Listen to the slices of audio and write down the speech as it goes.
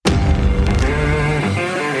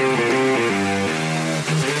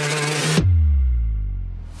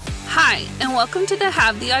and welcome to the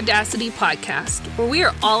Have the Audacity podcast, where we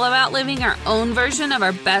are all about living our own version of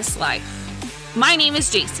our best life. My name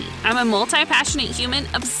is JC. I'm a multi-passionate human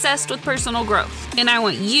obsessed with personal growth, and I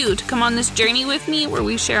want you to come on this journey with me where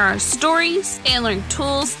we share our stories and learn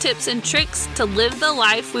tools, tips, and tricks to live the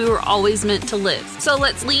life we were always meant to live. So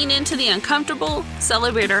let's lean into the uncomfortable,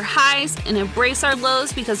 celebrate our highs, and embrace our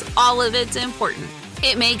lows because all of it's important.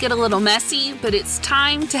 It may get a little messy, but it's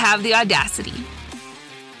time to have the audacity.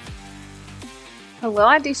 Hello,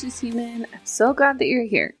 audacious human. I'm so glad that you're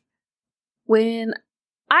here. When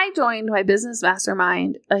I joined my business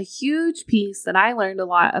mastermind, a huge piece that I learned a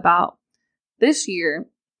lot about this year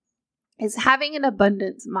is having an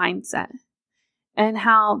abundance mindset and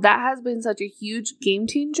how that has been such a huge game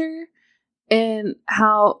changer and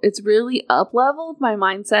how it's really up-leveled my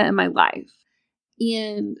mindset and my life.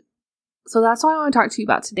 And so that's what I want to talk to you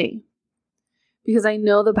about today, because I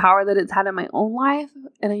know the power that it's had in my own life,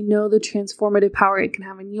 and I know the transformative power it can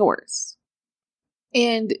have in yours.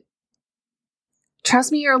 And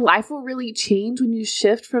trust me, your life will really change when you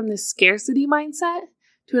shift from this scarcity mindset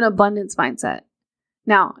to an abundance mindset.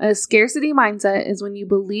 Now, a scarcity mindset is when you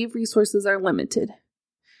believe resources are limited.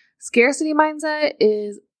 Scarcity mindset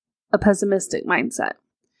is a pessimistic mindset.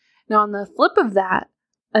 Now, on the flip of that,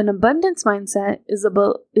 an abundance mindset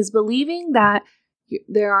is believing that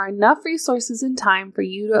there are enough resources and time for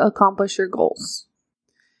you to accomplish your goals.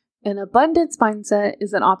 An abundance mindset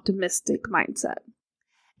is an optimistic mindset.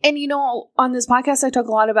 And on this podcast, I talk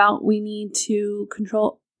a lot about we need to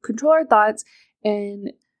control our thoughts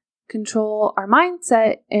and control our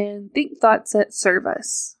mindset and think thoughts that serve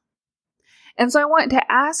us. And so I want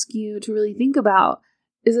to ask you to really think about,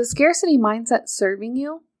 is a scarcity mindset serving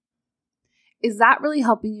you? Is that really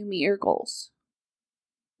helping you meet your goals?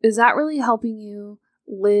 Is that really helping you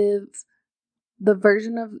live the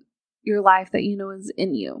version of your life that you know is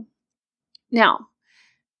in you? Now,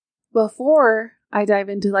 before I dive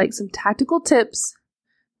into some tactical tips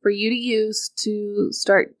for you to use to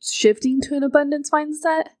start shifting to an abundance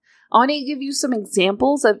mindset, I want to give you some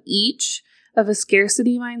examples of each of a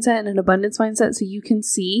scarcity mindset and an abundance mindset so you can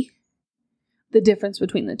see the difference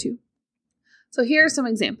between the two. So here are some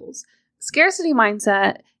examples. Scarcity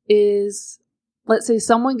mindset is, let's say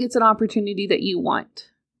someone gets an opportunity that you want.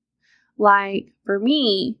 Like for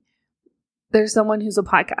me, there's someone who's a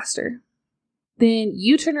podcaster. Then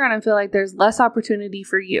you turn around and feel like there's less opportunity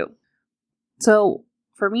for you. So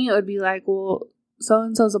for me, it would be like, well,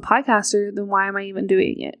 so-and-so's a podcaster, then why am I even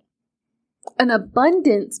doing it? An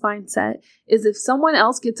abundance mindset is if someone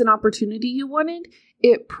else gets an opportunity you wanted,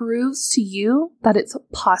 it proves to you that it's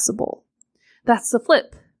possible. That's the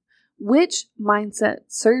flip. Which mindset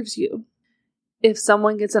serves you? If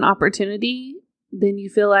someone gets an opportunity, then you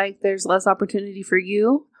feel like there's less opportunity for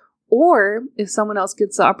you. Or if someone else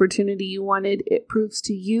gets the opportunity you wanted, it proves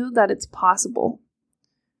to you that it's possible.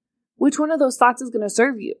 Which one of those thoughts is going to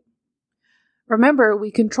serve you? Remember,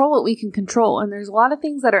 we control what we can control. And there's a lot of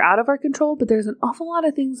things that are out of our control, but there's an awful lot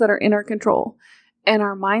of things that are in our control. And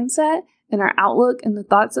our mindset and our outlook and the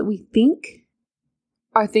thoughts that we think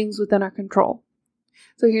are things within our control.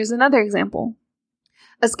 So here's another example.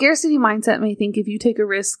 A scarcity mindset may think if you take a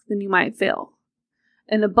risk, then you might fail.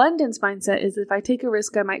 An abundance mindset is if I take a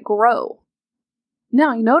risk, I might grow.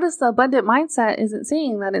 Now, you notice the abundant mindset isn't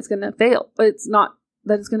saying that it's going to fail, but it's not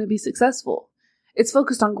that it's going to be successful. It's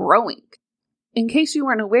focused on growing. In case you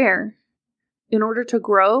weren't aware, in order to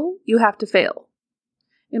grow, you have to fail.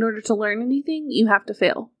 In order to learn anything, you have to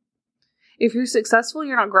fail. If you're successful,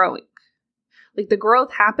 you're not growing. The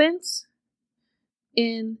growth happens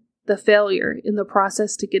in the failure, in the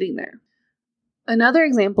process to getting there. Another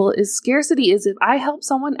example is scarcity is if I help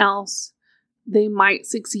someone else, they might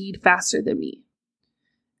succeed faster than me.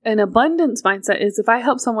 An abundance mindset is if I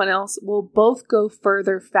help someone else, we'll both go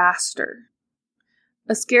further faster.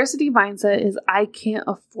 A scarcity mindset is I can't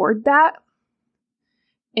afford that.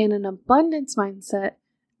 And an abundance mindset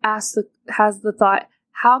has the thought,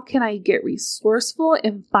 how can I get resourceful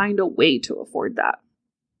and find a way to afford that?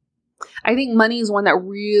 I think money is one that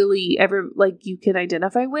really you can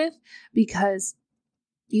identify with because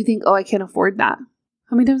you think, oh, I can't afford that.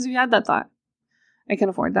 How many times have you had that thought? I can't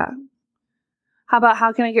afford that. How about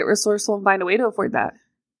how can I get resourceful and find a way to afford that?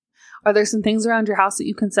 Are there some things around your house that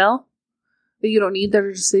you can sell that you don't need that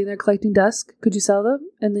are just sitting there collecting dust? Could you sell them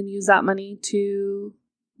and then use that money to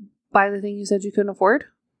buy the thing you said you couldn't afford?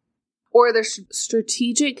 Or are there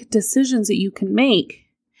strategic decisions that you can make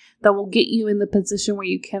that will get you in the position where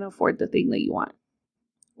you can afford the thing that you want?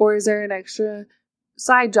 Or is there an extra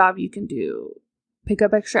side job you can do? Pick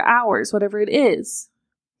up extra hours, whatever it is.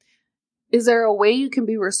 Is there a way you can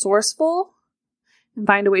be resourceful and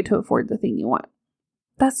find a way to afford the thing you want.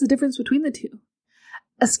 That's the difference between the two.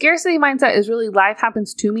 A scarcity mindset is really life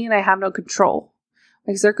happens to me and I have no control.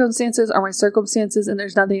 My circumstances are my circumstances and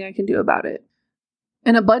there's nothing I can do about it.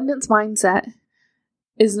 An abundance mindset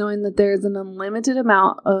is knowing that there is an unlimited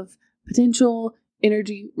amount of potential,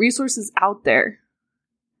 energy, resources out there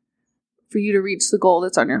for you to reach the goal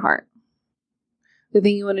that's on your heart. The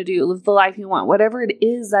thing you want to do, live the life you want, whatever it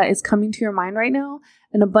is that is coming to your mind right now.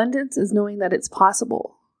 An abundance is knowing that it's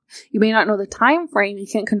possible. You may not know the time frame, you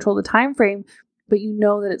can't control the time frame, but you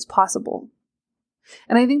know that it's possible.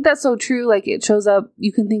 And I think that's so true. Like it shows up,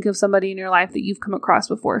 you can think of somebody in your life that you've come across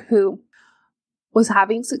before who was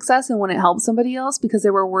having success and wouldn't help somebody else because they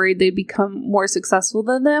were worried they'd become more successful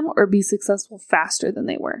than them or be successful faster than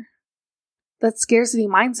they were. That's scarcity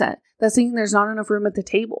mindset. That's thinking there's not enough room at the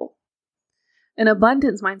table. An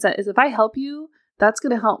abundance mindset is if I help you, that's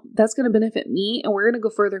going to help. That's going to benefit me and we're going to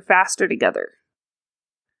go further faster together.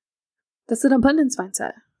 That's an abundance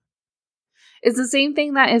mindset. It's the same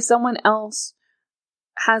thing that if someone else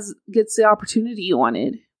gets the opportunity you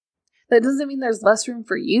wanted, that doesn't mean there's less room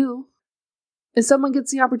for you. If someone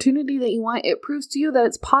gets the opportunity that you want, it proves to you that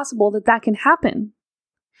it's possible that can happen,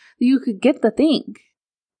 that you could get the thing.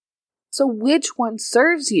 So which one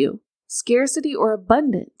serves you, scarcity or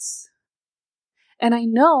abundance? And I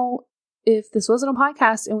know if this wasn't a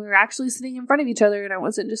podcast and we were actually sitting in front of each other and I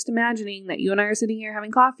wasn't just imagining that you and I are sitting here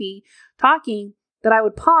having coffee, talking, that I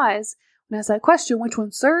would pause and ask that question, which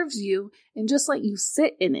one serves you, and just let you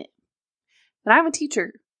sit in it. And I'm a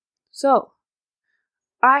teacher, so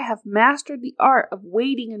I have mastered the art of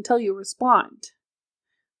waiting until you respond.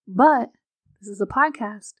 But this is a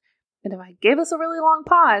podcast, and if I gave us a really long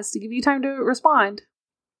pause to give you time to respond,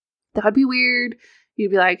 that would be weird.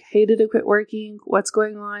 You'd be like, hey, did it quit working? What's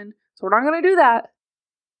going on? So we're not going to do that.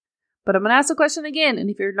 But I'm going to ask the question again, and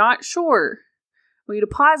if you're not sure, I want you to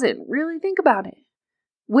pause it and really think about it.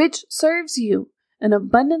 Which serves you, an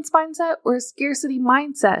abundance mindset or a scarcity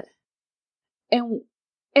mindset? And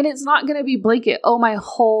it's not going to be blanket, oh, my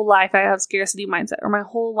whole life I have scarcity mindset, or my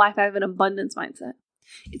whole life I have an abundance mindset.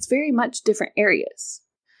 It's very much different areas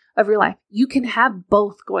of your life. You can have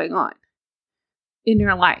both going on in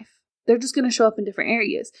your life. They're just going to show up in different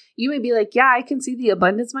areas. You may be like, yeah, I can see the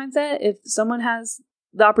abundance mindset. If someone has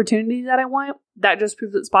the opportunity that I want, that just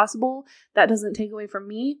proves it's possible. That doesn't take away from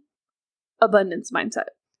me. Abundance mindset.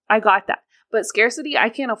 I got that. But scarcity, I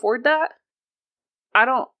can't afford that. I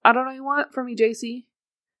don't know what you want from me, JC.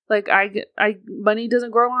 Like money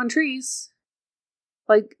doesn't grow on trees.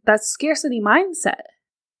 Like that's scarcity mindset.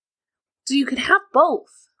 So you can have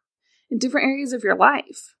both in different areas of your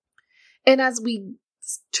life. And as we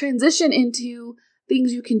transition into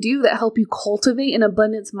things you can do that help you cultivate an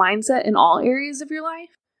abundance mindset in all areas of your life,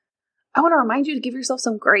 I want to remind you to give yourself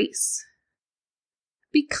some grace.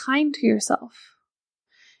 Be kind to yourself.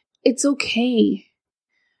 It's okay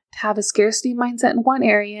to have a scarcity mindset in one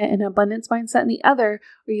area and an abundance mindset in the other,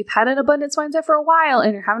 or you've had an abundance mindset for a while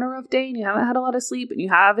and you're having a rough day and you haven't had a lot of sleep and you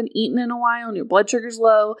haven't eaten in a while and your blood sugar's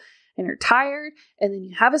low and you're tired, and then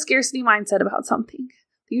you have a scarcity mindset about something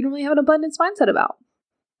that you don't really have an abundance mindset about.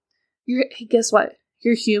 Hey, guess what?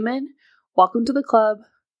 You're human. Welcome to the club.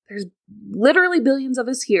 There's literally billions of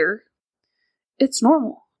us here. It's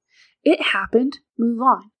normal. It happened. Move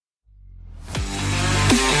on.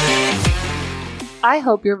 I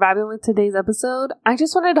hope you're vibing with today's episode. I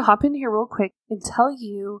just wanted to hop in here real quick and tell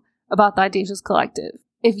you about the Audacious Collective.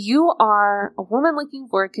 If you are a woman looking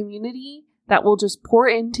for a community that will just pour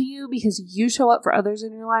into you because you show up for others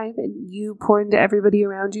in your life and you pour into everybody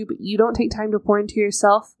around you, but you don't take time to pour into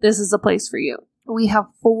yourself, this is the place for you. We have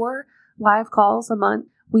 4 live calls a month.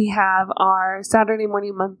 We have our Saturday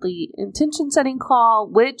morning monthly intention setting call,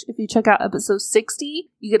 which if you check out episode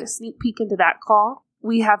 60, you get a sneak peek into that call.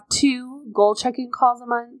 We have 2 goal checking calls a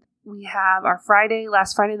month. We have our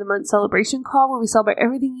last Friday of the month celebration call where we celebrate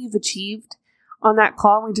everything you've achieved on that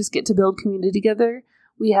call. We just get to build community together.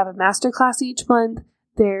 We have a masterclass each month.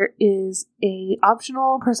 There is a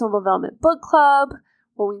optional personal development book club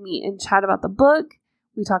where we meet and chat about the book.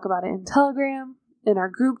 We talk about it in Telegram, in our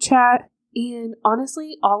group chat. And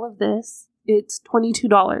honestly, all of this, it's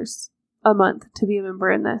 $22 a month to be a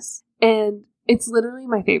member in this. And it's literally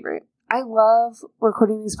my favorite. I love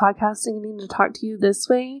recording these podcasts and getting to talk to you this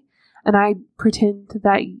way. And I pretend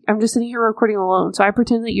that I'm just sitting here recording alone. So I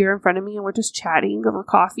pretend that you're in front of me and we're just chatting over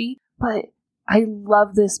coffee. But I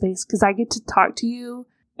love this space because I get to talk to you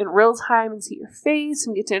in real time and see your face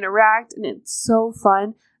and we get to interact. And it's so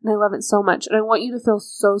fun. And I love it so much. And I want you to feel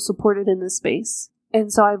so supported in this space.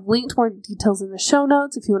 And so I've linked more details in the show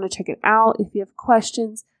notes if you want to check it out. If you have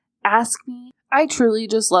questions, ask me. I truly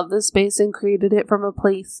just love this space and created it from a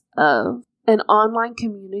place of an online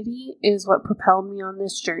community is what propelled me on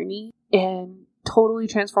this journey and totally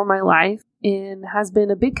transformed my life and has been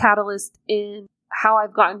a big catalyst in how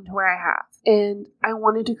I've gotten to where I have. And I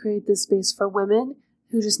wanted to create this space for women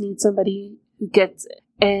who just need somebody who gets it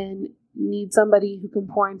and need somebody who can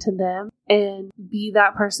pour into them and be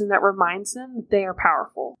that person that reminds them that they are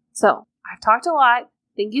powerful. So I've talked a lot.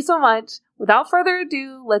 Thank you so much. Without further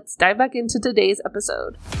ado, let's dive back into today's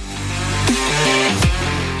episode.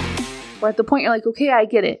 We're at the point you're like, okay, I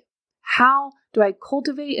get it. How do I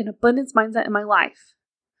cultivate an abundance mindset in my life?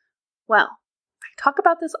 Well, I talk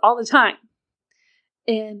about this all the time.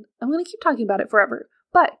 And I'm going to keep talking about it forever.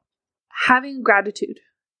 But having a gratitude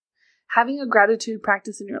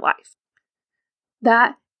practice in your life,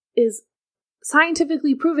 that is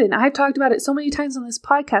scientifically proven. I've talked about it so many times on this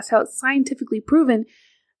podcast, how it's scientifically proven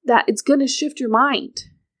that it's going to shift your mind.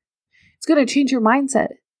 It's going to change your mindset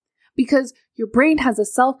because your brain has a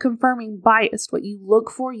self-confirming bias. What you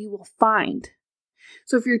look for, you will find.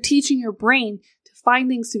 So if you're teaching your brain to find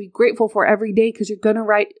things to be grateful for every day because you're going to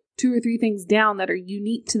write 2 or 3 things down that are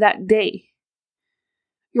unique to that day,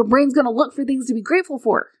 your brain's going to look for things to be grateful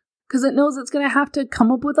for because it knows it's going to have to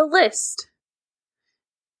come up with a list.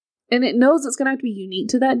 And it knows it's going to have to be unique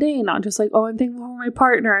to that day, not just like, oh, I'm thankful for my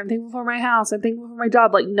partner, I'm thankful for my house, I'm thankful for my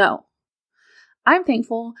job. Like, no. I'm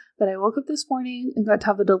thankful that I woke up this morning and got to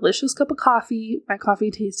have a delicious cup of coffee. My coffee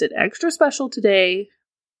tasted extra special today.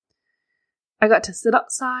 I got to sit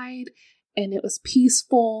outside and it was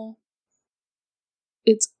peaceful.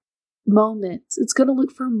 It's moments. It's going to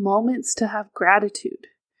look for moments to have gratitude,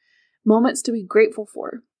 moments to be grateful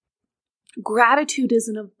for. Gratitude is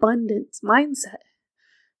an abundance mindset.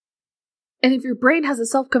 And if your brain has a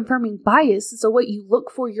self-confirming bias, so what you look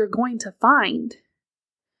for, you're going to find.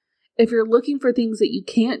 If you're looking for things that you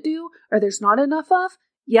can't do or there's not enough of,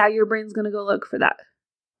 yeah, your brain's going to go look for that.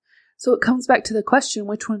 So it comes back to the question,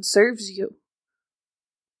 which one serves you?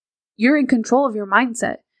 You're in control of your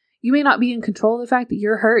mindset. You may not be in control of the fact that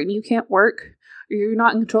you're hurt and you can't work, or you're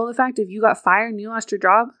not in control of the fact if you got fired and you lost your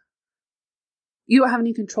job. You don't have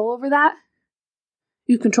any control over that.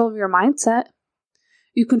 You have control over your mindset.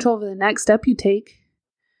 You have control over the next step you take.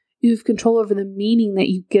 You have control over the meaning that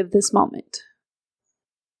you give this moment.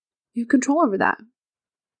 You have control over that.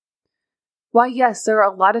 While yes, there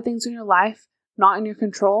are a lot of things in your life not in your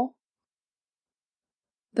control,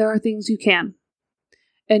 there are things you can.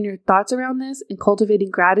 And your thoughts around this and cultivating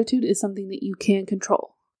gratitude is something that you can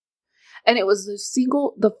control. And it was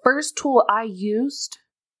the first tool I used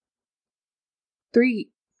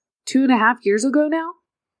 2.5 years ago now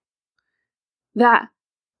that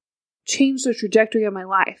changed the trajectory of my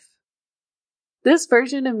life. This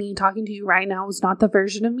version of me talking to you right now was not the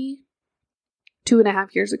version of me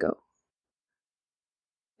 2.5 years ago.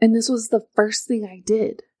 And this was the first thing I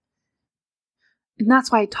did. And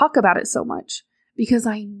that's why I talk about it so much, because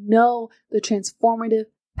I know the transformative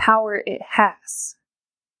power it has.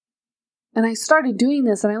 And I started doing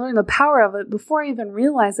this and I learned the power of it before I even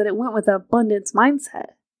realized that it went with an abundance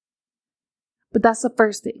mindset. But that's the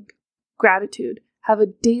first thing. Gratitude. Have a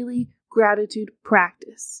daily gratitude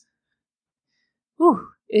practice.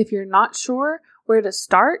 If you're not sure where to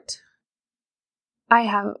start, I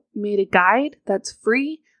have made a guide that's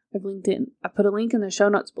free. I've linked in. I put a link in the show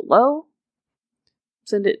notes below.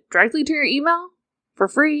 Send it directly to your email for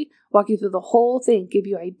free. Walk you through the whole thing. Give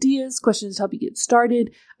you ideas, questions to help you get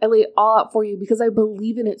started. I lay it all out for you because I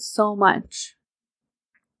believe in it so much.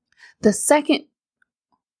 The second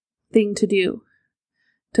thing to do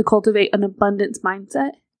to cultivate an abundance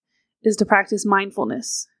mindset is to practice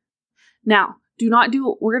mindfulness. Now, we're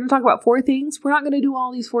going to talk about 4 things. We're not going to do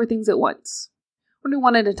all these 4 things at once. We're going to do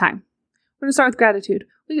one at a time. We're going to start with gratitude.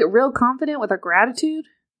 We get real confident with our gratitude,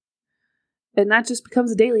 and that just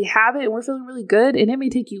becomes a daily habit, and we're feeling really good, and it may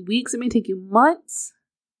take you weeks, it may take you months,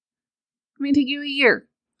 it may take you a year.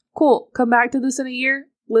 Cool. Come back to this in a year.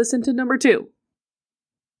 Listen to number 2.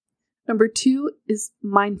 Number 2 is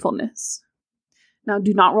mindfulness. Now,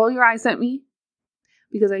 do not roll your eyes at me,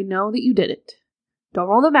 because I know that you did it. Don't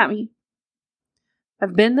roll them at me.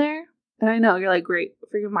 I've been there, and I know you're like, great,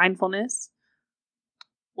 for your mindfulness.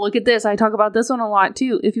 Look at this. I talk about this one a lot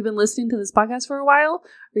too. If you've been listening to this podcast for a while,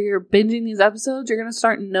 or you're binging these episodes, you're going to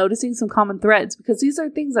start noticing some common threads, because these are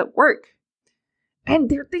things that work. And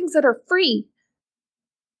they're things that are free.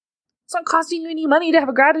 It's not costing you any money to have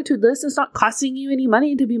a gratitude list. It's not costing you any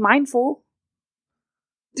money to be mindful.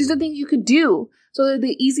 These are things you could do. So they're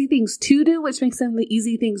the easy things to do, which makes them the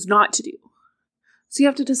easy things not to do. So you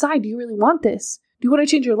have to decide, do you really want this? Do you want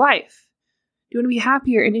to change your life? Do you want to be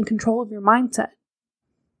happier and in control of your mindset?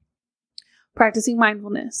 practicing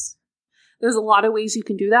mindfulness. There's a lot of ways you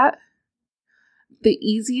can do that. The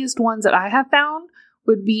easiest ones that I have found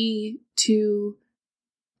would be to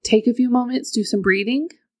take a few moments, do some breathing.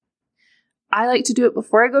 I like to do it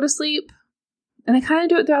before I go to sleep. And I kind of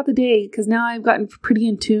do it throughout the day because now I've gotten pretty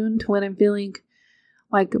in tune to when I'm feeling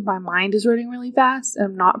like my mind is running really fast and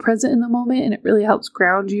I'm not present in the moment. And it really helps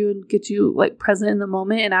ground you and get you like present in the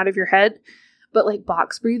moment and out of your head. But like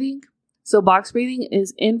box breathing. So box breathing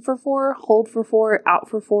is in for 4, hold for 4, out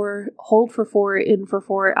for 4, hold for 4, in for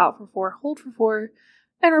 4, out for 4, hold for 4,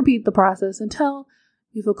 and repeat the process until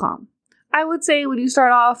you feel calm. I would say when you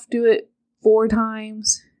start off, do it 4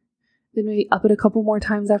 times, then maybe up it a couple more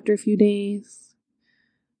times after a few days.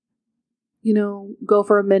 Go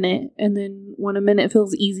for a minute, and then when a minute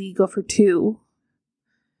feels easy, go for 2,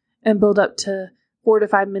 and build up to 4 to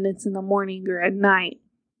 5 minutes in the morning or at night.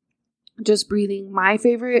 Just breathing. My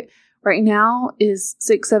favorite right now is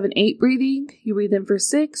 6, 7, 8 breathing. You breathe in for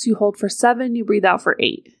 6, you hold for 7, you breathe out for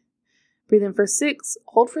 8. Breathe in for 6,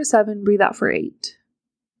 hold for 7, breathe out for 8.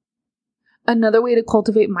 Another way to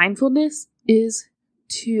cultivate mindfulness is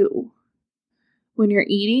 2. When you're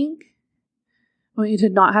eating, I want you to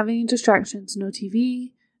not have any distractions. No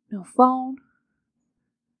TV, no phone.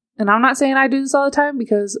 And I'm not saying I do this all the time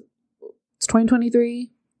because it's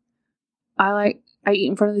 2023. I eat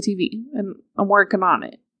in front of the TV and I'm working on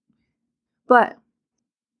it. But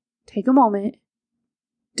take a moment,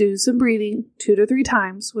 do some breathing 2 to 3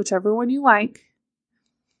 times, whichever one you like.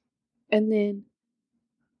 And then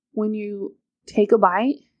when you take a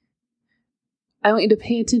bite, I want you to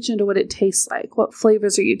pay attention to what it tastes like. What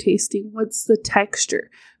flavors are you tasting? What's the texture?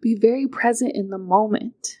 Be very present in the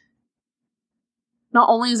moment. Not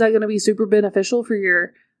only is that going to be super beneficial for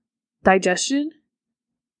your digestion,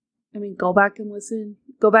 go back and listen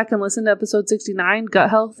to episode 69, Gut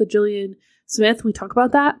Health with Jillian Smith. We talk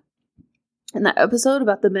about that in that episode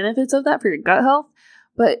about the benefits of that for your gut health,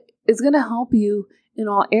 but it's going to help you in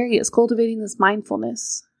all areas, cultivating this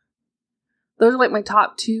mindfulness. Those are like my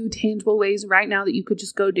top 2 tangible ways right now that you could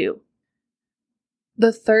just go do.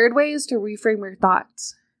 The third way is to reframe your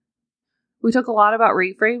thoughts. We talk a lot about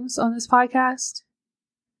reframes on this podcast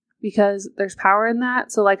because there's power in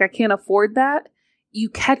that. So I can't afford that. You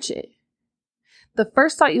catch it. The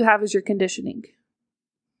first thought you have is your conditioning.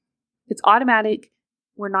 It's automatic.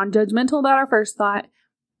 We're non-judgmental about our first thought.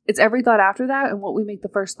 It's every thought after that and what we make the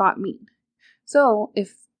first thought mean. So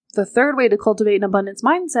if the third way to cultivate an abundance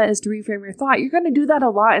mindset is to reframe your thought, you're going to do that a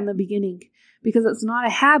lot in the beginning because it's not a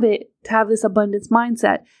habit to have this abundance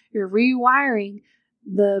mindset. You're rewiring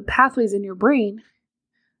the pathways in your brain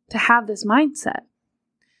to have this mindset.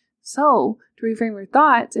 So to reframe your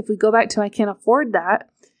thoughts, if we go back to I can't afford that,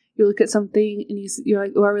 you look at something and you're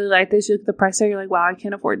like, oh, I really like this. You look at the price tag, you're like, wow, I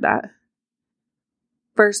can't afford that.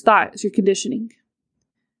 First thought is your conditioning.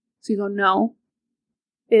 So you go, no,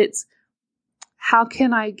 it's how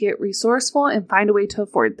can I get resourceful and find a way to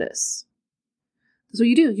afford this? That's what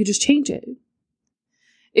you do. You just change it.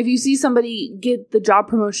 If you see somebody get the job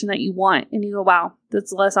promotion that you want and you go, wow,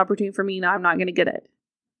 that's less opportunity for me. Now I'm not going to get it.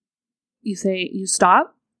 You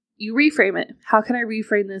stop, you reframe it. How can I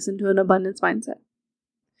reframe this into an abundance mindset?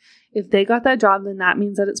 If they got that job, then that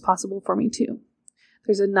means that it's possible for me too.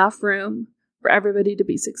 There's enough room for everybody to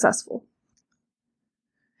be successful.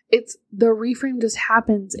 It's the reframe just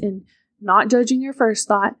happens in not judging your first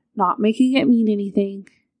thought, not making it mean anything,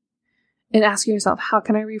 and asking yourself, how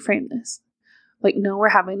can I reframe this? No, we're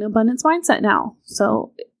having an abundance mindset now.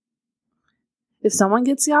 So if someone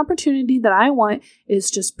gets the opportunity that I want,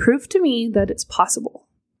 it's just proof to me that it's possible.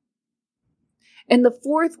 And the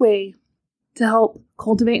fourth way to help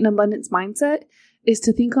cultivate an abundance mindset is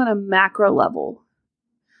to think on a macro level.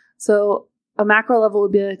 So a macro level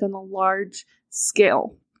would be on a large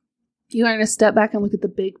scale. You learn to step back and look at the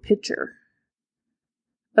big picture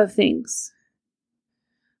of things.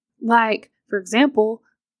 For example,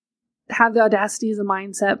 Have the Audacity as a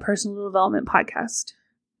Mindset personal development podcast.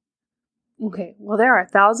 Okay, well, there are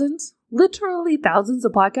literally thousands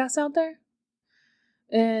of podcasts out there.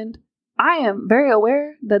 And I am very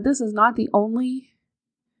aware that this is not the only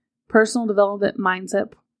personal development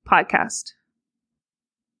mindset podcast.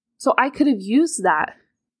 So I could have used that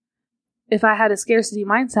if I had a scarcity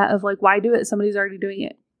mindset of why do it? Somebody's already doing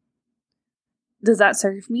it. Does that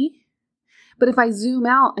serve me? But if I zoom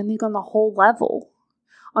out and think on the whole level,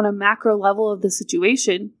 on a macro level of the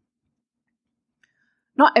situation,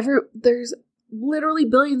 there's literally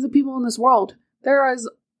billions of people in this world. There is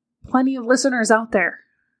plenty of listeners out there.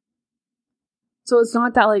 So it's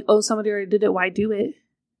not that somebody already did it, why do it?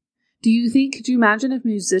 Could you imagine if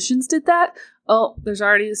musicians did that? Oh, there's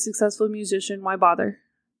already a successful musician, why bother?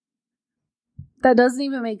 that doesn't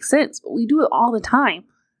even make sense, but we do it all the time.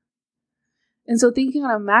 And so thinking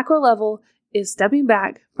on a macro level is stepping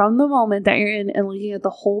back from the moment that you're in and looking at the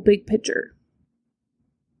whole big picture.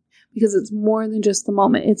 Because it's more than just the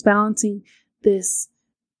moment. It's balancing this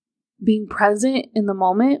being present in the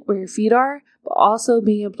moment where your feet are, but also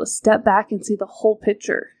being able to step back and see the whole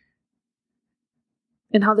picture.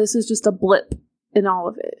 And how this is just a blip in all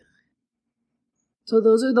of it. So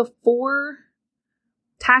those are the 4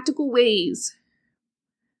 tactical ways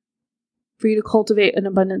for you to cultivate an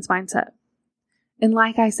abundance mindset. And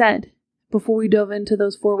like I said, before we dove into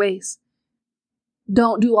those 4 ways,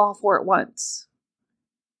 don't do all 4 at once.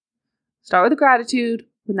 Start with the gratitude.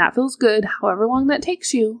 When that feels good, however long that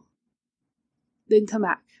takes you, then come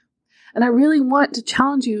back. And I really want to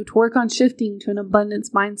challenge you to work on shifting to an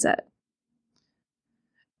abundance mindset.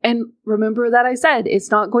 And remember that I said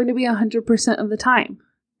it's not going to be 100% of the time.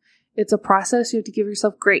 It's a process. You have to give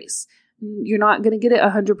yourself grace. You're not going to get it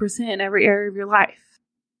 100% in every area of your life.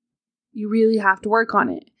 You really have to work on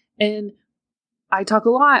it. And I talk a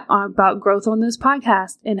lot about growth on this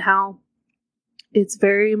podcast and how it's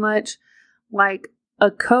very much like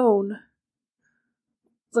a cone.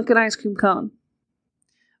 It's like an ice cream cone.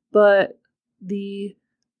 But the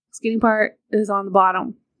skinny part is on the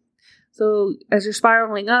bottom. So as you're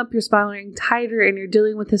spiraling up, you're spiraling tighter and you're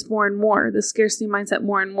dealing with this more and more, the scarcity mindset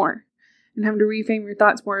more and more, and having to reframe your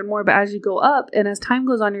thoughts more and more. But as you go up and as time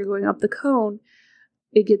goes on, you're going up the cone,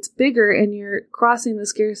 it gets bigger and you're crossing the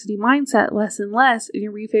scarcity mindset less and less, and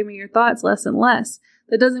you're reframing your thoughts less and less.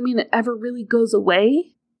 That doesn't mean it ever really goes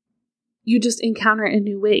away. You just encounter it in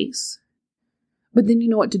new ways. But then you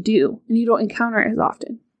know what to do and you don't encounter it as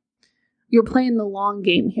often. You're playing the long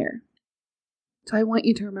game here. So I want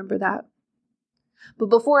you to remember that. But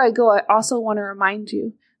before I go, I also want to remind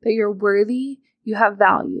you that you're worthy, you have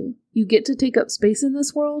value. You get to take up space in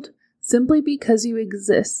this world simply because you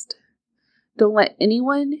exist. Don't let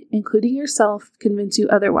anyone, including yourself, convince you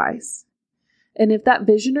otherwise. And if that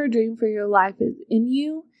vision or dream for your life is in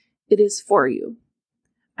you, it is for you.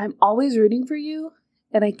 I'm always rooting for you,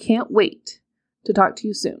 and I can't wait to talk to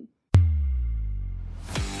you soon.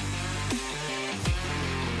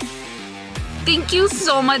 Thank you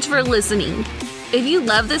so much for listening. If you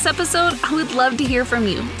love this episode, I would love to hear from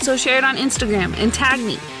you. So share it on Instagram and tag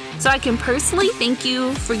me so I can personally thank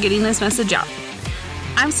you for getting this message out.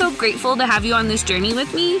 I'm so grateful to have you on this journey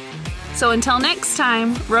with me. So until next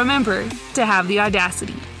time, remember to have the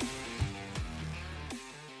audacity.